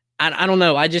 I don't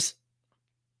know. I'm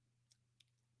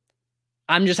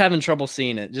just having trouble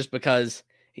seeing it, just because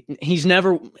he's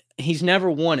never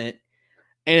won it.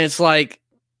 And it's like,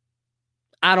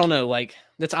 I don't know, like,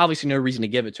 that's obviously no reason to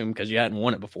give it to him because you hadn't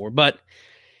won it before. But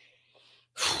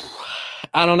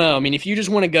I don't know. I mean, if you just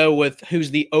want to go with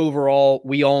who's the overall,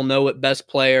 we all know it, best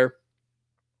player,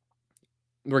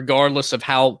 regardless of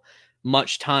how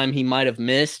much time he might have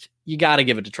missed, you got to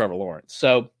give it to Trevor Lawrence.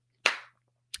 So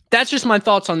that's just my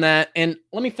thoughts on that. And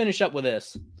let me finish up with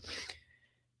this.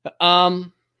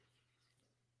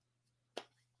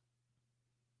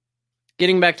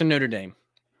 Getting back to Notre Dame.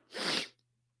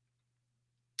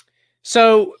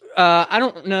 So I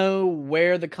don't know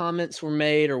where the comments were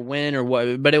made or when or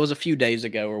what, but it was a few days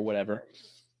ago or whatever.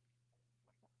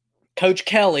 Coach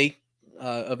Kelly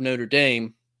of Notre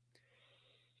Dame,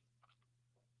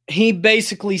 he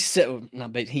basically said,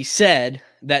 he said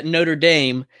that Notre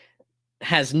Dame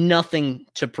has nothing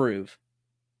to prove.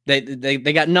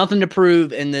 They got nothing to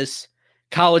prove in this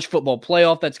college football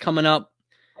playoff that's coming up.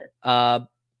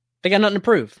 They got nothing to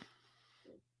prove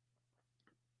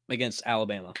against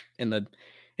Alabama in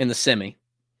the semi,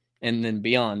 and then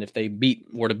beyond if they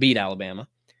were to beat Alabama.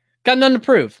 Got nothing to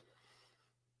prove.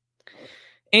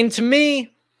 And to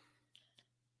me,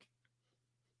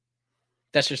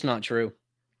 that's just not true.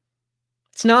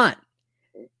 It's not.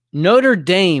 Notre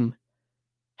Dame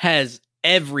has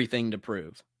everything to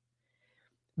prove.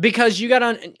 Because you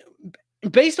got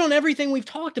based on everything we've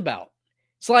talked about,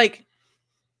 it's like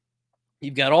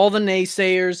you've got all the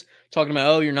naysayers talking about,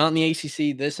 oh, you're not in the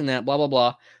ACC, this and that, blah, blah,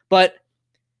 blah. But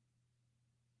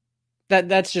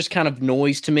that's just kind of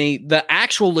noise to me. The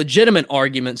actual legitimate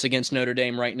arguments against Notre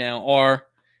Dame right now are,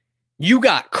 you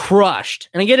got crushed.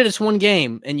 And I get it, it's one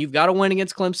game, and you've got to win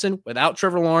against Clemson without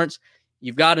Trevor Lawrence.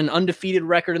 You've got an undefeated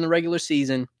record in the regular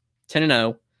season,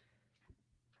 10-0.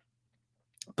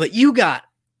 But you got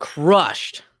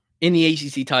crushed in the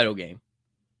ACC title game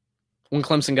when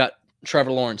Clemson got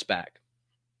Trevor Lawrence back.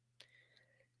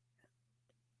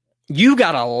 You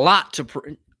got a lot to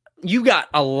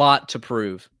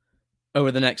prove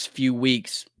over the next few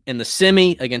weeks in the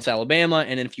semi against Alabama,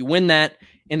 and if you win that,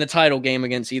 in the title game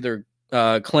against either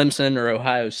Clemson or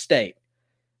Ohio State.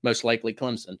 most likely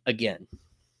Clemson again.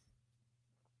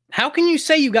 How can you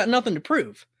say you got nothing to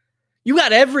prove? You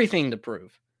got everything to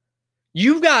prove.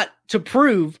 You've got to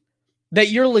prove that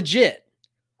you're legit.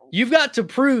 You've got to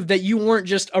prove that you weren't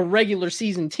just a regular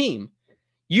season team.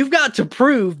 You've got to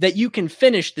prove that you can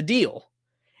finish the deal.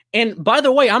 And by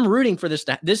the way, I'm rooting for this.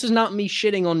 This is not me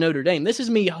shitting on Notre Dame. This is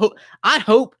me. I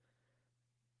hope,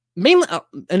 mainly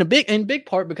in big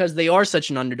part because they are such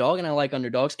an underdog, and I like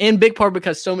underdogs, and big part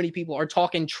because so many people are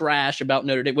talking trash about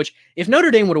Notre Dame. Which, if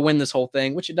Notre Dame would have won this whole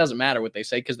thing, which it doesn't matter what they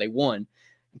say because they won.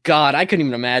 God, I couldn't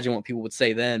even imagine what people would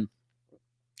say then.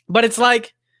 But it's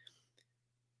like,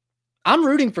 I'm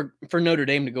rooting for Notre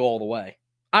Dame to go all the way.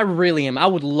 I really am. I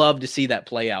would love to see that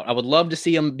play out. I would love to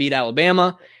see them beat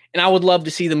Alabama, and I would love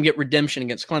to see them get redemption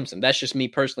against Clemson. That's just me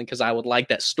personally because I would like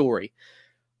that story.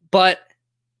 But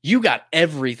you got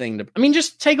everything to – I mean,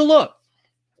 just take a look.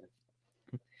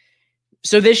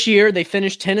 So this year, they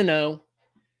finished 10-0,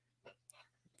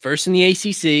 first in the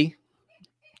ACC,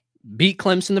 beat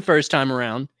Clemson the first time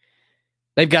around.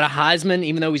 They've got a Heisman,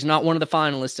 even though he's not one of the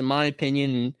finalists, in my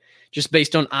opinion, and just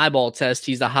based on eyeball test,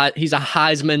 he's a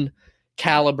Heisman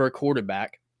caliber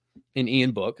quarterback in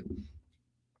Ian Book.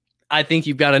 I think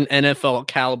you've got an NFL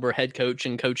caliber head coach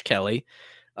in Coach Kelly,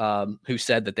 who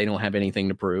said that they don't have anything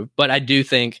to prove. But I do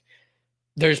think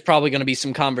there's probably going to be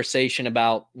some conversation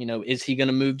about, is he going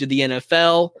to move to the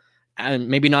NFL? And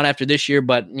maybe not after this year,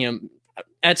 but,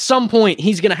 at some point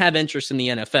he's going to have interest in the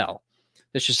NFL.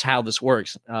 That's just how this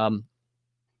works.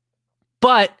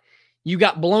 But you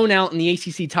got blown out in the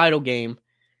ACC title game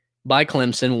by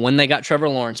Clemson when they got Trevor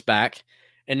Lawrence back.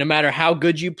 And no matter how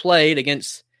good you played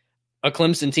against a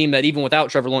Clemson team that even without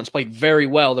Trevor Lawrence played very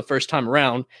well the first time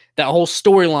around, that whole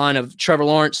storyline of Trevor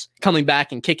Lawrence coming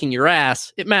back and kicking your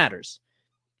ass, it matters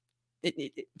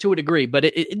to a degree, but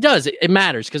it does. It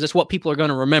matters because it's what people are going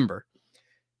to remember.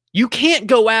 You can't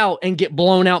go out and get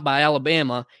blown out by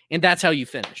Alabama, and that's how you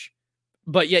finish.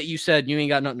 But yet you said you ain't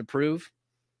got nothing to prove.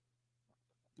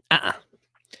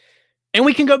 And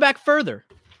we can go back further.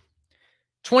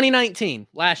 2019,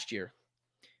 last year.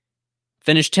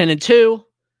 Finished 10-2.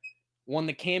 Won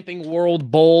the Camping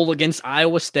World Bowl against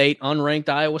Iowa State, unranked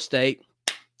Iowa State.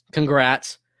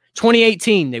 Congrats.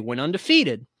 2018, they went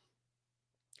undefeated.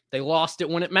 They lost it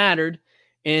when it mattered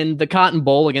in the Cotton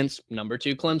Bowl against number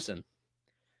 2 Clemson.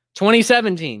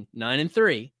 2017,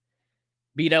 9-3.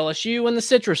 Beat LSU in the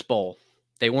Citrus Bowl.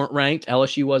 They weren't ranked.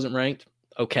 LSU wasn't ranked.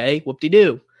 Okay,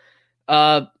 whoop-de-doo.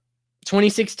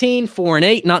 2016,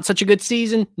 4-8, not such a good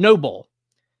season, no bowl.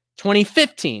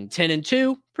 2015,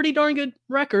 10-2, pretty darn good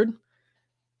record.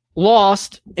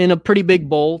 Lost in a pretty big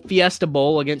bowl, Fiesta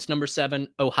Bowl, against number 7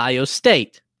 Ohio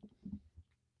State.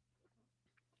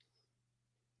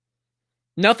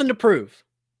 Nothing to prove,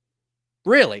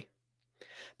 really,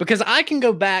 because I can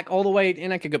go back all the way,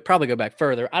 and I could probably go back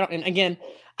further. And again,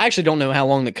 I actually don't know how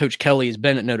long that Coach Kelly has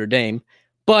been at Notre Dame,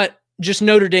 but just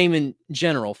Notre Dame in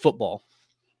general, football.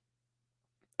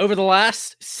 Over the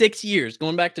last 6 years,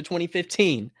 going back to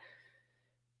 2015,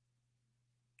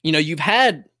 you've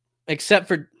had, except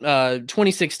for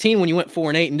 2016 when you went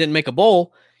 4-8 and didn't make a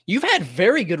bowl, you've had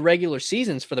very good regular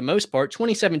seasons for the most part.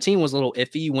 2017 was a little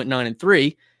iffy. You went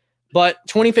 9-3, but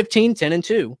 2015, 10-2.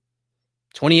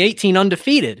 2018,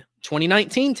 undefeated.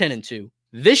 2019, 10-2.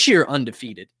 This year,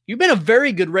 undefeated. You've been a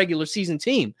very good regular season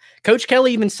team. Coach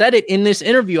Kelly even said it in this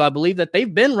interview, I believe, that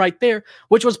they've been right there,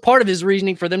 which was part of his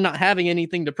reasoning for them not having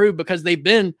anything to prove because they've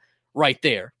been right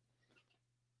there.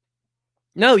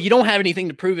 No, you don't have anything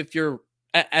to prove if you're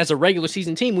as a regular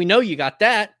season team. We know you got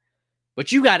that,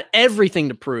 but you got everything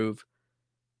to prove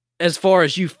as far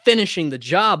as you finishing the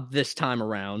job this time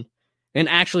around and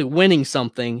actually winning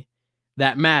something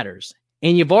that matters.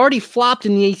 And you've already flopped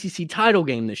in the ACC title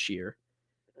game this year,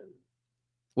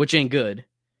 which ain't good.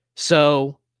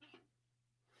 So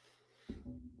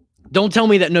don't tell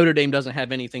me that Notre Dame doesn't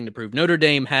have anything to prove. Notre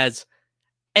Dame has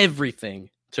everything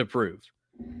to prove.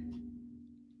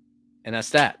 And that's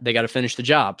that. They got to finish the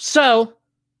job. So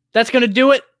that's going to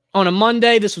do it on a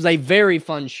Monday. This was a very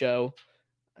fun show.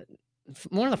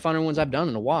 One of the funner ones I've done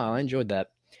in a while. I enjoyed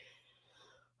that.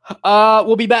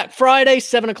 We'll be back Friday,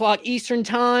 7 o'clock Eastern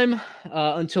time.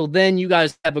 Until then, you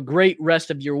guys have a great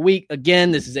rest of your week.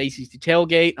 Again, this is ACC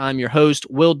Tailgate. I'm your host,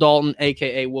 Will Dalton,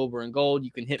 a.k.a. Wilbur and Gold.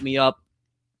 You can hit me up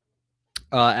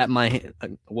at my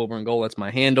Wilbur and Gold. That's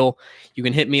my handle. You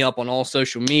can hit me up on all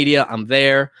social media. I'm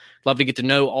there. Love to get to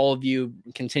know all of you.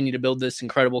 Continue to build this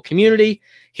incredible community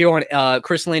here on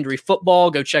Chris Landry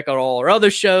Football. Go check out all our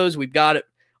other shows. We've got it.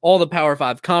 All the Power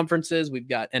 5 conferences. We've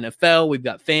got NFL. We've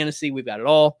got fantasy. We've got it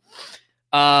all.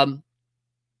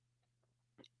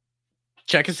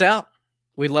 Check us out.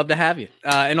 We'd love to have you.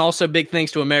 And also big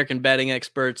thanks to American Betting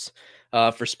Experts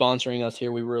for sponsoring us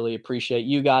here. We really appreciate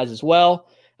you guys as well.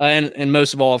 And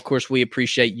most of all, of course, we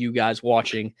appreciate you guys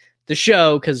watching the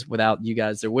show, because without you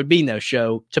guys, there would be no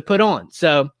show to put on.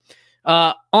 So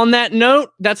on that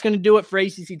note, that's going to do it for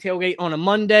ACC Tailgate on a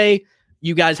Monday.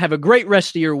 You guys have a great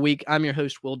rest of your week. I'm your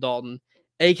host, Will Dalton,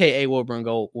 a.k.a. Wilburn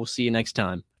Gold. We'll see you next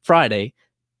time, Friday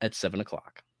at 7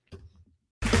 o'clock.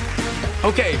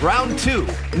 Okay, round 2.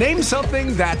 Name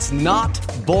something that's not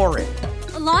boring.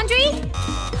 A laundry?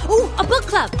 Ooh, a book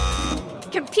club.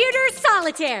 Computer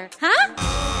solitaire, huh?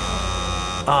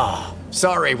 Ah,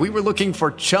 sorry, we were looking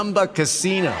for Chumba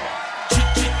Casino.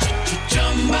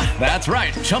 That's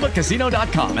right,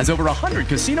 ChumbaCasino.com has over 100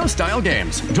 casino-style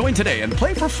games. Join today and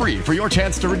play for free for your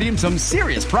chance to redeem some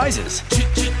serious prizes.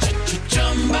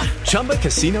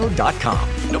 ChumbaCasino.com.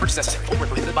 No purchase necessary. Void where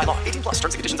prohibited by law. 18 plus.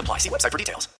 Terms and conditions apply. See website for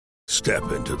details.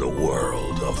 Step into the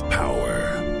world of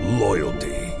power,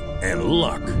 loyalty, and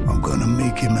luck. I'm gonna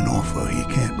make him an offer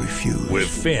he can't refuse. With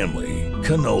family,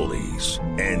 cannolis,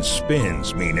 and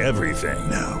spins mean everything.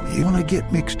 Now, you wanna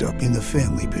get mixed up in the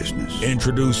family business.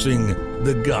 Introducing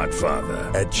The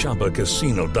Godfather at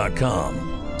ChumbaCasino.com.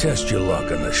 Test your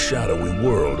luck in the shadowy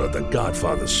world of The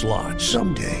Godfather slot.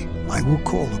 Someday, I will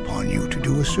call upon you to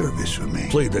do a service for me.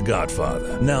 Play The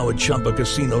Godfather now at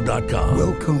ChumbaCasino.com.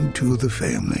 Welcome to the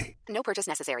family. No purchase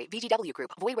necessary. VGW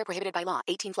Group. Void where prohibited by law.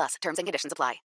 18 plus. Terms and conditions apply.